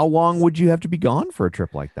 Like, how long would you have to be gone for a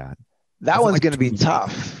trip like that? That one's going to be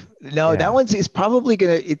tough. No, that one's is probably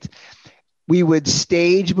going to, we would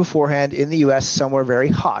stage beforehand in the US somewhere very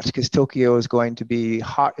hot because Tokyo is going to be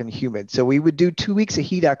hot and humid. So we would do 2 weeks of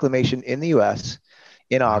heat acclimation in the US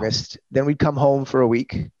in August. Then we'd come home for a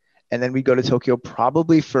week, and then we'd go to Tokyo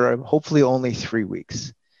probably for hopefully only 3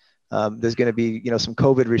 weeks. There's going to be, some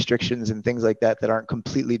COVID restrictions and things like that aren't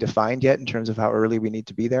completely defined yet in terms of how early we need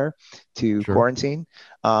to be there to quarantine.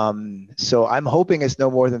 So I'm hoping it's no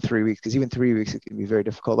more than 3 weeks, because even 3 weeks, it can be very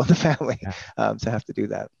difficult on the family to have to do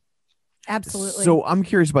that. Absolutely. So I'm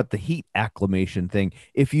curious about the heat acclimation thing.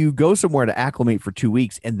 If you go somewhere to acclimate for 2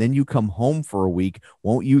 weeks and then you come home for a week,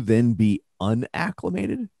 won't you then be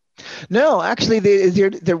unacclimated? No, actually,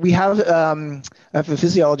 we have a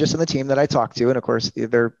physiologist on the team that I talk to, and of course,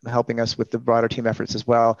 they're helping us with the broader team efforts as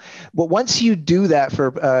well. But once you do that for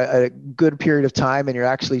a good period of time and you're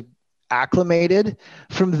actually acclimated,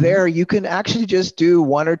 from there, you can actually just do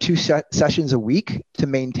 1 or 2 sessions a week to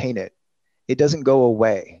maintain it. It doesn't go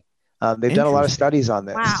away. They've done a lot of studies on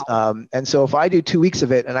this. Wow. And so if I do 2 weeks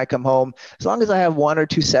of it and I come home, as long as I have 1 or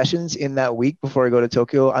 2 sessions in that week before I go to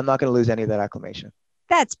Tokyo, I'm not going to lose any of that acclimation.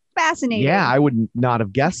 That's fascinating. Yeah, I would not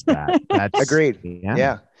have guessed that. That's Agreed.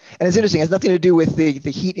 Yeah. And it's interesting. It has nothing to do with the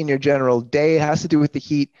heat in your general day. It has to do with the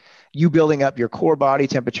heat, you building up your core body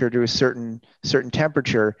temperature to a certain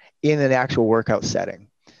temperature in an actual workout setting.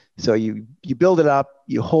 So you build it up,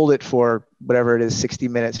 you hold it for whatever it is, 60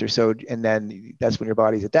 minutes or so, and then that's when your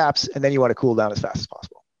body adapts, and then you want to cool down as fast as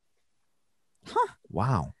possible. Huh.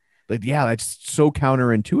 Wow. Like, yeah, that's so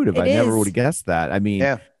counterintuitive. I never would have guessed that. I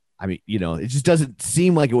mean, it just doesn't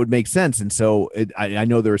seem like it would make sense. And so I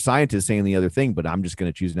know there are scientists saying the other thing, but I'm just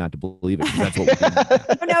going to choose not to believe it. That's what we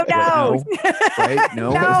do. No. Right? No?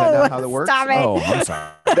 Is that not how that works? Stop it. Oh, I'm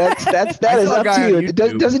sorry. That is up to you. It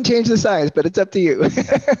doesn't change the science, but it's up to you.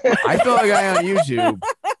 I saw a guy on YouTube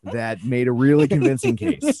that made a really convincing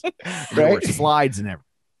case. There were slides and everything.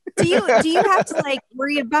 Do you have to like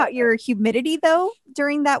worry about your humidity though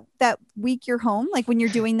during that week you're home? Like when you're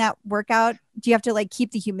doing that workout, do you have to like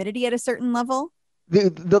keep the humidity at a certain level?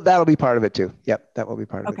 That'll be part of it too. Yep, that will be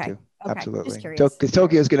part of it too. Okay. Absolutely. Because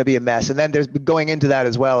Tokyo is going to be a mess, and then there's going into that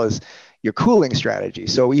as well as your cooling strategy.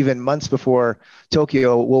 So even months before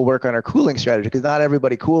Tokyo, we'll work on our cooling strategy because not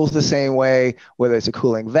everybody cools the same way, whether it's a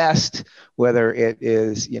cooling vest, whether it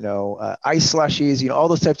is, ice slushies, all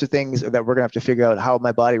those types of things that we're going to have to figure out how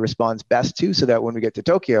my body responds best to, so that when we get to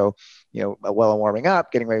Tokyo, while I'm warming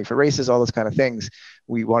up, getting ready for races, all those kind of things,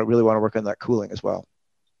 we really want to work on that cooling as well.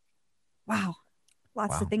 Wow.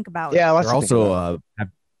 Lots to think about. Yeah. They're also,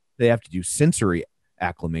 they have to do sensory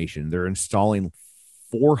acclimation. They're installing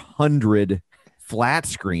 400 flat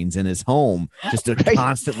screens in his home just to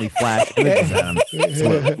constantly flash images at him,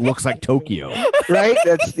 so it looks like Tokyo. Right?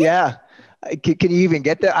 That's Can you even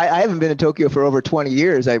get there? I haven't been in Tokyo for over 20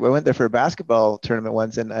 years. I went there for a basketball tournament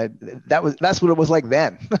once, and that's what it was like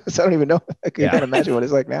then. So I don't even know. I can't imagine what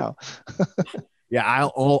it's like now. Yeah,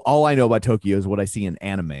 all I know about Tokyo is what I see in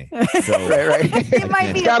anime. So right.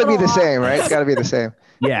 It's got to be the same, right? It's got to be the same.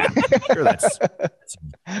 Yeah, sure, that's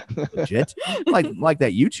legit. Like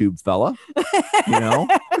that YouTube fella,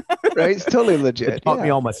 right? It's totally legit. It taught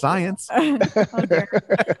me all my science.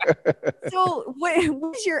 So,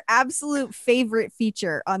 what's your absolute favorite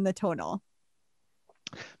feature on the Tonal?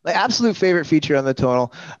 My absolute favorite feature on the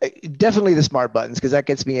Tonal, definitely the smart buttons, because that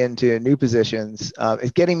gets me into new positions.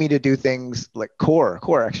 It's getting me to do things like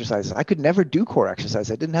core exercises. I could never do core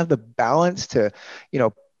exercise. I didn't have the balance to,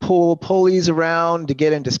 pull pulleys around to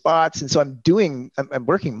get into spots. And so I'm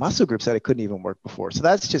working muscle groups that I couldn't even work before. So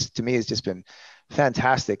that's just, to me, has just been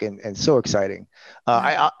fantastic and so exciting.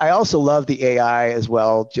 I also love the AI as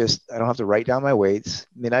well. I don't have to write down my weights.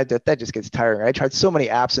 I mean, that just gets tiring. I tried so many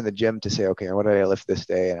apps in the gym to say, okay, what did I lift this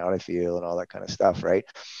day and how do I feel and all that kind of stuff, right?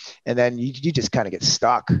 And then you just kind of get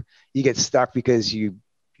stuck. You get stuck because you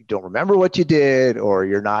don't remember what you did, or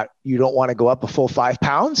you don't want to go up a full 5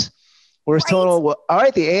 pounds. Whereas Tonal, well, all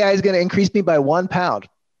right, the AI is going to increase me by 1 pound.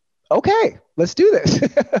 Okay, let's do this.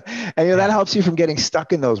 And that helps you from getting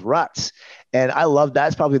stuck in those ruts. And I love that.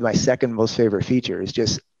 It's probably my second most favorite feature.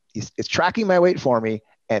 It's tracking my weight for me,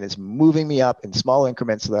 and it's moving me up in small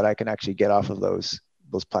increments so that I can actually get off of those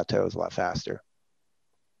plateaus a lot faster.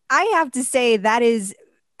 I have to say that is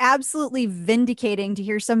absolutely vindicating to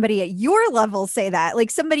hear somebody at your level say that.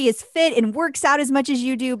 Like somebody is fit and works out as much as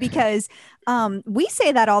you do, because we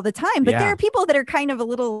say that all the time, but there are people that are kind of a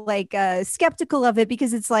little like skeptical of it,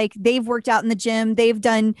 because it's like they've worked out in the gym, they've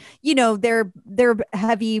done, they're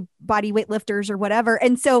heavy body weight lifters or whatever.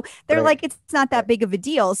 And so they're like, it's not that big of a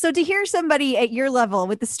deal. So to hear somebody at your level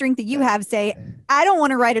with the strength that you have say, I don't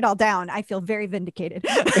want to write it all down, I feel very vindicated.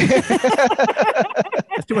 That's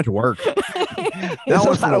too much work. That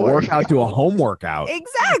was from a workout to a home workout.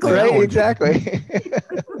 Exactly. Right. Exactly.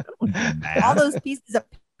 All those pieces of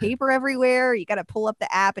paper everywhere. You got to pull up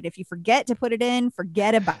the app, and if you forget to put it in,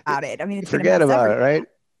 forget about it. I mean, forget about it, right?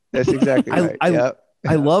 That's exactly right.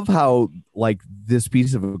 I love how like this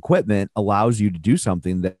piece of equipment allows you to do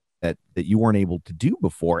something that you weren't able to do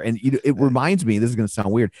before. And it reminds me, this is going to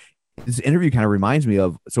sound weird, this interview kind of reminds me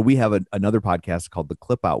of, so we have another podcast called The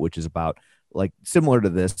Clip Out, which is about like similar to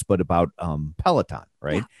this, but about Peloton,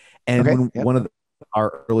 right? And one of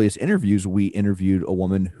our earliest interviews, we interviewed a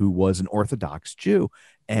woman who was an Orthodox Jew,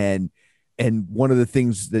 and one of the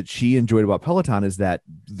things that she enjoyed about Peloton is that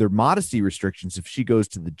their modesty restrictions. If she goes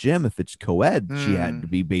to the gym, if it's co-ed, she had to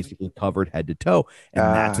be basically covered head to toe, and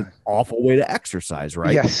that's an awful way to exercise,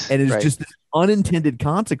 right? Yes, and it's just this unintended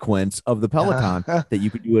consequence of the Peloton that you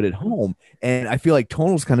could do it at home. And I feel like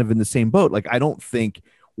Tonal's kind of in the same boat. Like, I don't think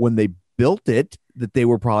when they built it that they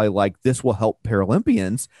were probably like, this will help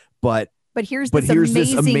Paralympians, but here's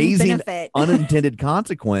this amazing benefit. unintended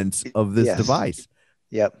consequence of this Yes. device.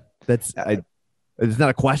 Yep. That's it's not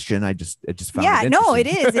a question. I just found Yeah, it no, it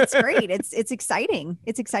interesting. is. It's great. It's exciting.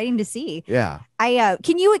 It's exciting to see. Yeah.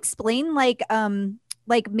 Can you explain like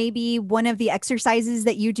maybe one of the exercises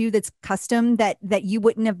that you do that's custom that you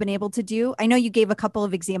wouldn't have been able to do? I know you gave a couple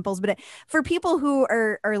of examples, but for people who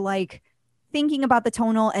are like thinking about the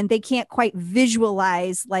tonal and they can't quite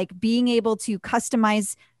visualize like being able to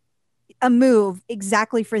customize a move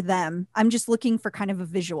exactly for them, I'm just looking for kind of a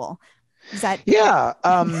visual. Is that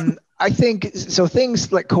I think so.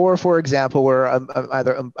 Things like core, for example, where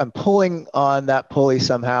I'm pulling on that pulley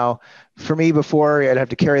somehow. For me, before I'd have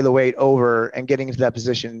to carry the weight over, and getting into that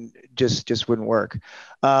position just wouldn't work.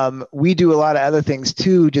 We do a lot of other things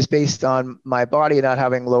too, just based on my body not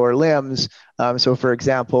having lower limbs. So, for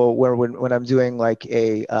example, when I'm doing like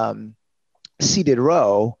a seated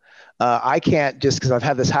row, I can't just because I've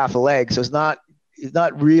had this half a leg, so it's not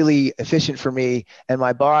really efficient for me and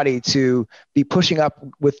my body to be pushing up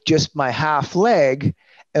with just my half leg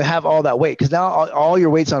and have all that weight, because now all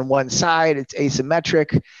your weight's on one side, it's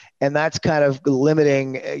asymmetric, and that's kind of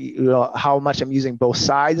limiting how much I'm using both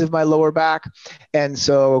sides of my lower back. And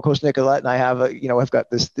so Coach Nicolette and I have I've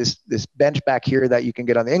got this bench back here that you can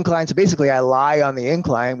get on the incline. So basically I lie on the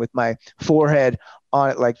incline with my forehead on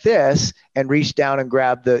it like this and reach down and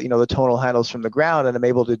grab the tonal handles from the ground, and I'm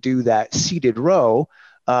able to do that seated row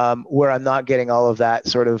where I'm not getting all of that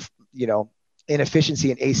sort of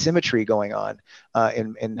inefficiency and asymmetry going on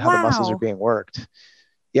in how the muscles are being worked.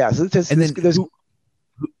 Yeah. So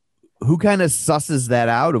who kind of susses that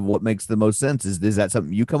out of what makes the most sense? Is that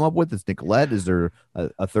something you come up with? Is Nicolette? Is there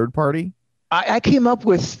a third party? I came up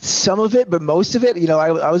with some of it, but most of it,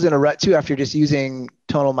 I was in a rut too after just using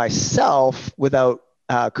tonal myself without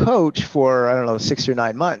coach for, I don't know, 6 or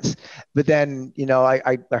 9 months. But then,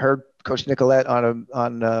 I heard Coach Nicolette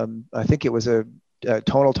on I think it was a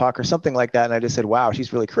tonal talk or something like that. And I just said, wow,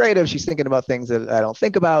 she's really creative. She's thinking about things that I don't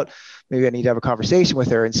think about. Maybe I need to have a conversation with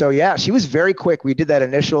her. And so, yeah, she was very quick. We did that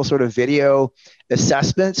initial sort of video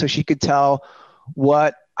assessment so she could tell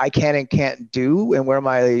what I can and can't do and where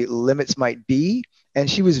my limits might be. And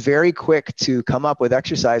she was very quick to come up with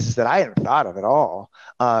exercises that I hadn't thought of at all,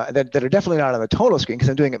 that are definitely not on the tonal screen because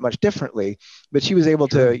I'm doing it much differently. But she was able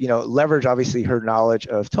to, leverage obviously her knowledge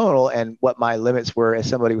of tonal and what my limits were as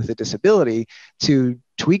somebody with a disability to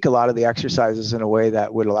tweak a lot of the exercises in a way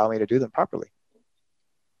that would allow me to do them properly.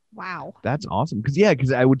 Wow. That's awesome.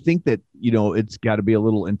 Because I would think that, it's got to be a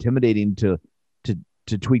little intimidating to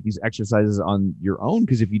tweak these exercises on your own,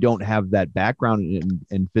 because if you don't have that background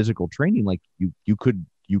in physical training, like you could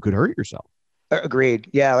hurt yourself. Agreed.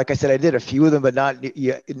 Yeah, like I said, I did a few of them, but not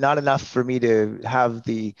enough for me to have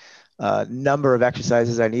the number of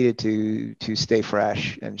exercises I needed to stay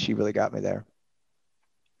fresh, and she really got me there.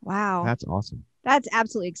 Wow, that's awesome. That's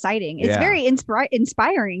absolutely exciting. It's very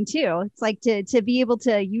inspiring too. It's like to be able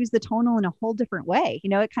to use the tonal in a whole different way.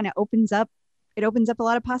 It kind of opens up a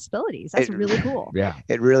lot of possibilities. That's really cool. Yeah,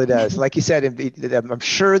 it really does. Like you said, I'm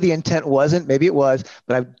sure the intent wasn't, maybe it was,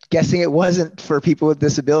 but I'm guessing it wasn't for people with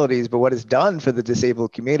disabilities. But what it's done for the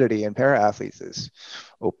disabled community and para athletes is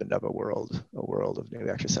opened up a world of new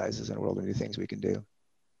exercises and a world of new things we can do.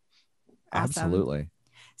 Awesome. Absolutely.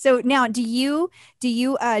 So now, do you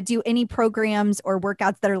do any programs or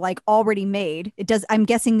workouts that are like already made? I'm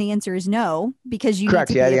guessing the answer is no, because you correct.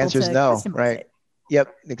 Need to yeah, be the able answer is to no. customize Right. it.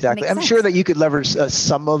 Yep, exactly. I'm sure that you could leverage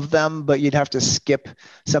some of them, but you'd have to skip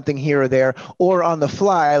something here or there, or on the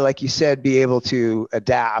fly, like you said, be able to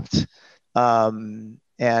adapt. And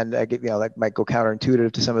like might go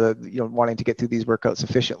counterintuitive to some of the, wanting to get through these workouts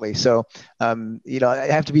efficiently. So, I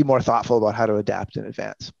have to be more thoughtful about how to adapt in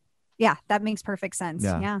advance. Yeah, that makes perfect sense.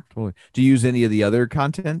 Yeah. Totally. Do you use any of the other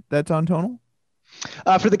content that's on Tonal?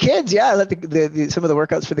 For the kids, yeah, some of the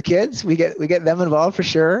workouts for the kids, we get them involved for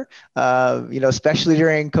sure. Especially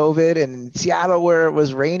during COVID in Seattle where it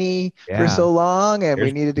was rainy for so long, and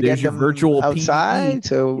we needed to get them virtual outside. PE.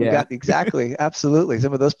 So we got absolutely.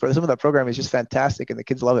 Some of that programming is just fantastic, and the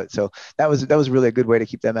kids love it. So that was really a good way to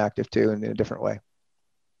keep them active too, in a different way.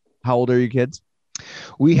 How old are your kids?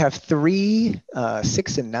 We have 3,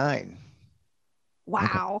 6, and 9.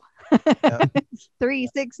 Wow. Yeah. 3,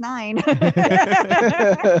 6, 9.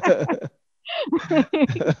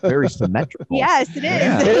 Very symmetrical. Yes, it is.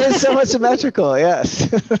 Yeah. It is somewhat symmetrical. Yes.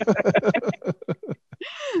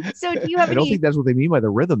 So do you have I don't think that's what they mean by the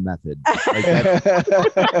rhythm method. Like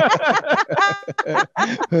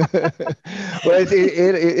well,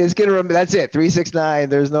 it's going to remember. That's it. 3, 6, 9.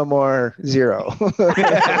 There's no more 0.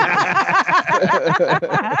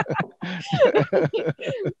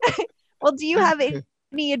 Well, do you have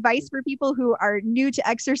any advice for people who are new to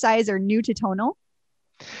exercise or new to tonal?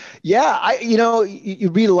 Yeah,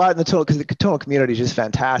 you read a lot in the tonal, because the tonal community is just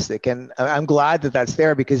fantastic. And I'm glad that that's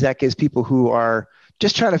there, because that gives people who are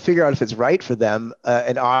just trying to figure out if it's right for them,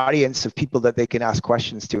 an audience of people that they can ask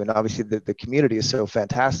questions to. And obviously the community is so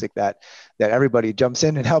fantastic that everybody jumps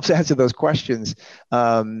in and helps answer those questions,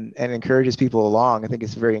 and encourages people along. I think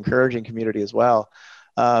it's a very encouraging community as well.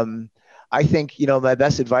 I think, my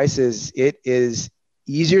best advice is it is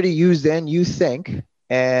easier to use than you think.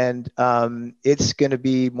 And it's going to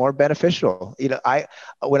be more beneficial. A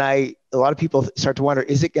lot of people start to wonder,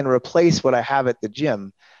 is it going to replace what I have at the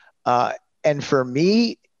gym? And for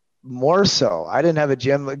me, more so. I didn't have a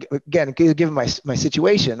gym. Again, given my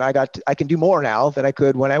situation, I can do more now than I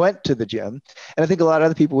could when I went to the gym. And I think a lot of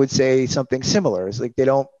other people would say something similar. It's like they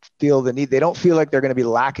don't feel the need. They don't feel like they're going to be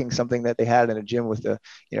lacking something that they had in a gym with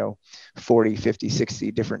 40, 50,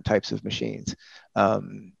 60 different types of machines.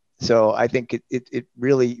 So I think it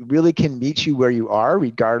really can meet you where you are,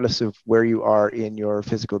 regardless of where you are in your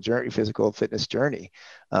physical fitness journey.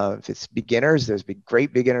 If it's beginners, there's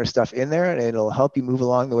great beginner stuff in there, and it'll help you move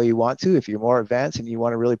along the way you want to. If you're more advanced and you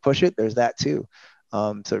want to really push it, there's that too.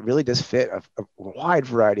 So it really does fit a wide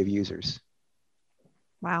variety of users.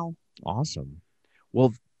 Wow. Awesome.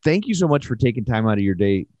 Well, thank you so much for taking time out of your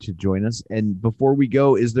day to join us. And before we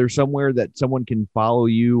go, is there somewhere that someone can follow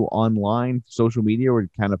you online, social media, or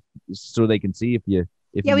kind of so they can see if you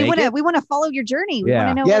we want to follow your journey. We want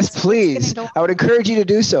to know. Yes, please. I would encourage you to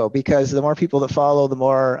do so, because the more people that follow, the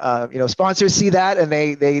more sponsors see that, and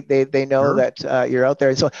they know that you're out there.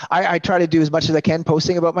 And so I try to do as much as I can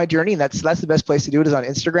posting about my journey, and that's the best place to do it, is on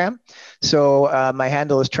Instagram. So my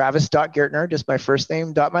handle is Travis.Gaertner, just my first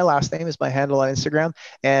name my last name is my handle on Instagram,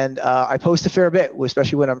 and I post a fair bit,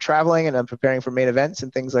 especially when I'm traveling and I'm preparing for main events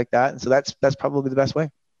and things like that. And so that's probably the best way.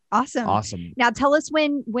 Awesome. Now tell us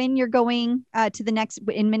when you're going to the next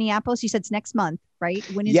in Minneapolis. You said it's next month, right?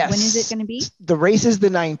 When is it going to be? The race is the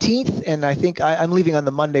 19th, and I think I'm leaving on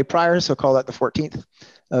the Monday prior, so call that the 14th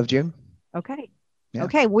of June. Okay. Yeah.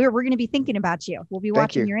 Okay, we're going to be thinking about you. We'll be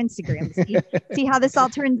watching your Instagram, see how this all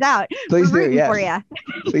turns out. Please we're rooting do. For you.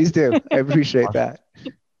 Please do. I appreciate that.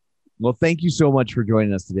 Well, thank you so much for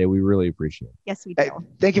joining us today. We really appreciate it. Yes, we do.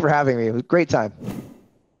 Thank you for having me. It was a great time.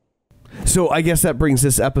 So I guess that brings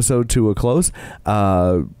this episode to a close.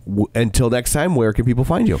 Until next time, where can people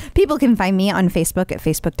find you? People can find me on Facebook at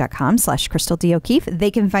facebook.com/Crystal D. O'Keefe.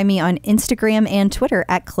 They can find me on Instagram and Twitter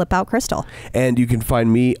at ClipOutCrystal. And you can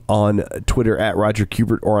find me on Twitter at Roger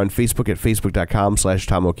Kubert, or on Facebook at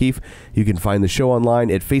facebook.com/Tom O'Keefe. You can find the show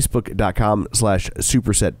online at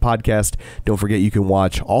facebook.com/Superset Podcast. Don't forget, you can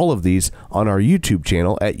watch all of these on our YouTube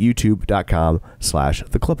channel at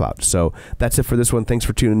youtube.com/The Clipout. So that's it for this one. Thanks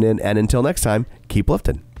for tuning in. And until next time, keep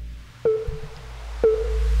lifting.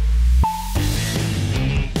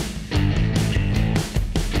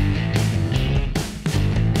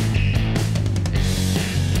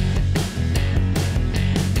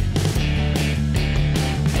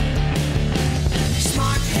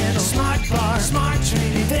 Smart handle, smart bar, smart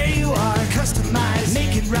training. There you are. Customize,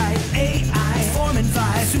 make it right. AI, form and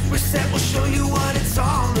vibe. Superset will show you what it's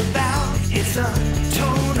all about. It's a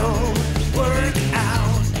tonal workout.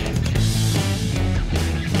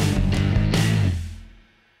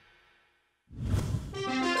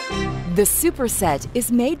 The Superset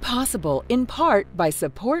is made possible in part by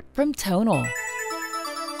support from Tonal.